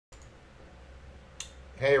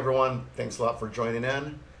Hey everyone, thanks a lot for joining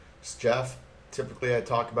in. It's Jeff. Typically I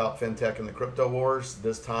talk about fintech and the crypto wars.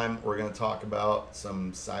 This time we're going to talk about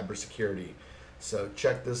some cybersecurity. So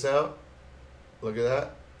check this out. Look at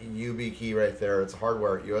that YubiKey right there. It's a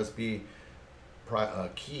hardware USB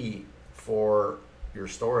key for your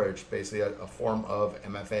storage, basically a form of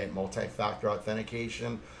MFA, multi-factor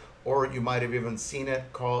authentication, or you might have even seen it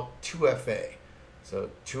called 2FA.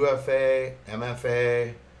 So 2FA,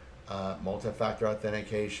 MFA, multi-factor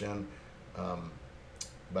authentication.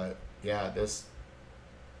 But yeah, this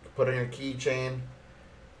put in your keychain.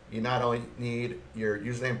 You not only need your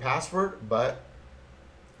username and password, but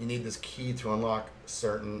you need this key to unlock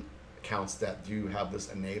certain accounts that do have this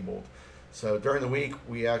enabled. So during the week,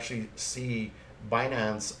 we actually see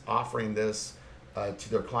Binance offering this to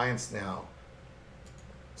their clients now.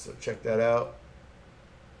 So check that out.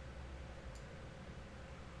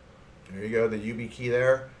 There you go, the YubiKey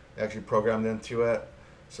there. They actually programmed into it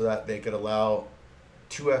so that they could allow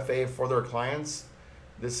 2FA for their clients.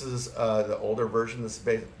 This is the older version. This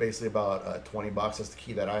is basically about 20 bucks. That's the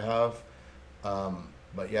key that I have.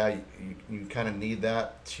 But yeah, you kind of need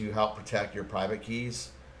that to help protect your private keys.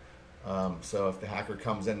 So if the hacker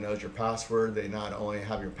comes in and knows your password, they not only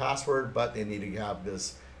have your password, but they need to have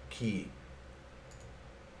this key.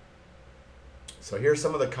 So here's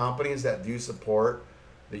some of the companies that do support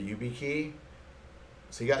the YubiKey.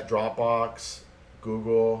 So you got Dropbox,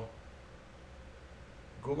 Google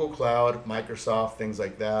Cloud, Microsoft, things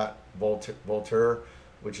like that. Voltaire,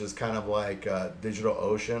 which is kind of like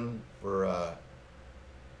DigitalOcean for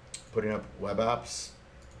putting up web apps.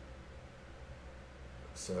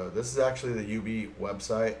 So this is actually the Yubi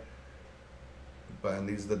website, and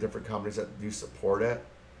these are the different companies that do support it.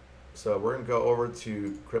 So we're going to go over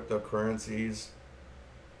to cryptocurrencies.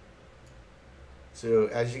 So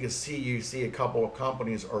as you can see, you see a couple of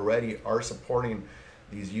companies already are supporting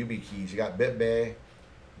these YubiKeys. You got BitBay,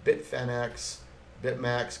 Bitfinex,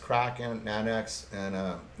 BitMEX, Kraken, Nanex, and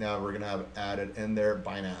now we're going to have added in there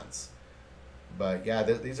Binance. But yeah,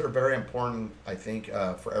 these are very important, I think,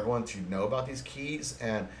 for everyone to know about these keys.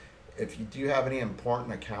 And if you do have any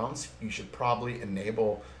important accounts, you should probably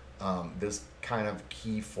enable this kind of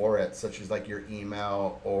key for it, such as like your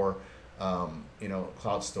email or you know,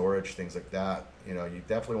 cloud storage, things like that. You know, you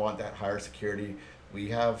definitely want that higher security. We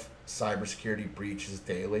have cybersecurity breaches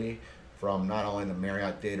daily from not only the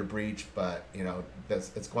Marriott data breach, but you know,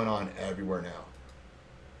 it's going on everywhere now.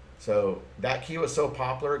 So that key was so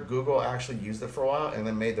popular, Google actually used it for a while and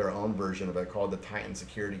then made their own version of it called the Titan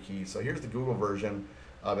security key. So here's the Google version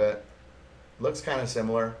of it. Looks kind of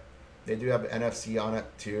similar. They do have NFC on it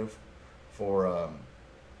too for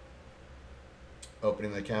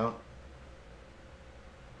opening the account.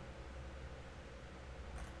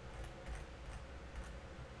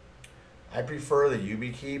 I prefer the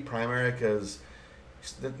YubiKey primary because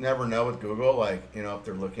you never know with Google, like, you know, if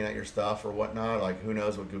they're looking at your stuff or whatnot, like who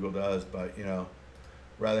knows what Google does, but you know,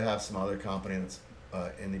 rather have some other company that's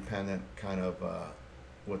independent kind of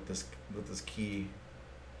with this key.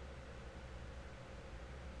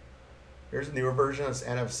 Here's a newer version. It's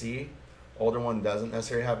NFC. Older one doesn't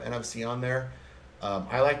necessarily have NFC on there.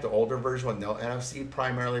 I like the older version with no NFC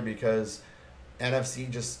primarily because NFC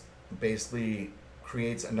just basically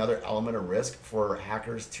creates another element of risk for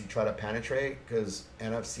hackers to try to penetrate, because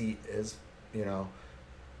NFC is, you know,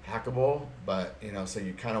 hackable, but you know, so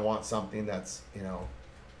you kind of want something that's, you know,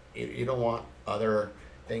 you don't want other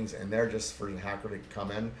things in there just for the hacker to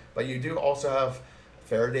come in. But you do also have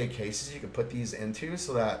Faraday cases you can put these into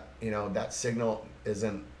so that, you know, that signal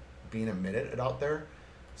isn't being emitted out there.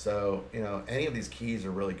 So, you know, any of these keys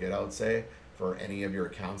are really good, I would say, for any of your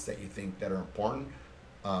accounts that you think that are important.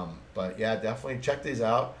 But yeah, definitely check these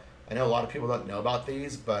out. I know a lot of people don't know about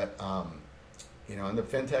these, but you know, in the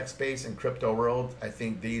fintech space and crypto world, I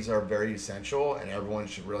think these are very essential and everyone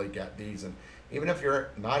should really get these. And even if you're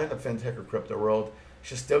not in the fintech or crypto world, you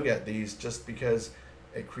should still get these just because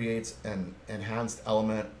it creates an enhanced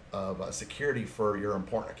element of security for your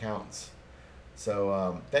important accounts.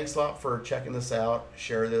 So thanks a lot for checking this out.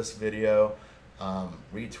 Share this video,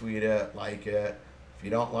 retweet it, like it. If you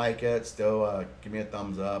don't like it, still give me a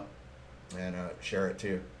thumbs up and share it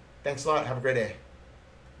too. Thanks a lot. Have a great day.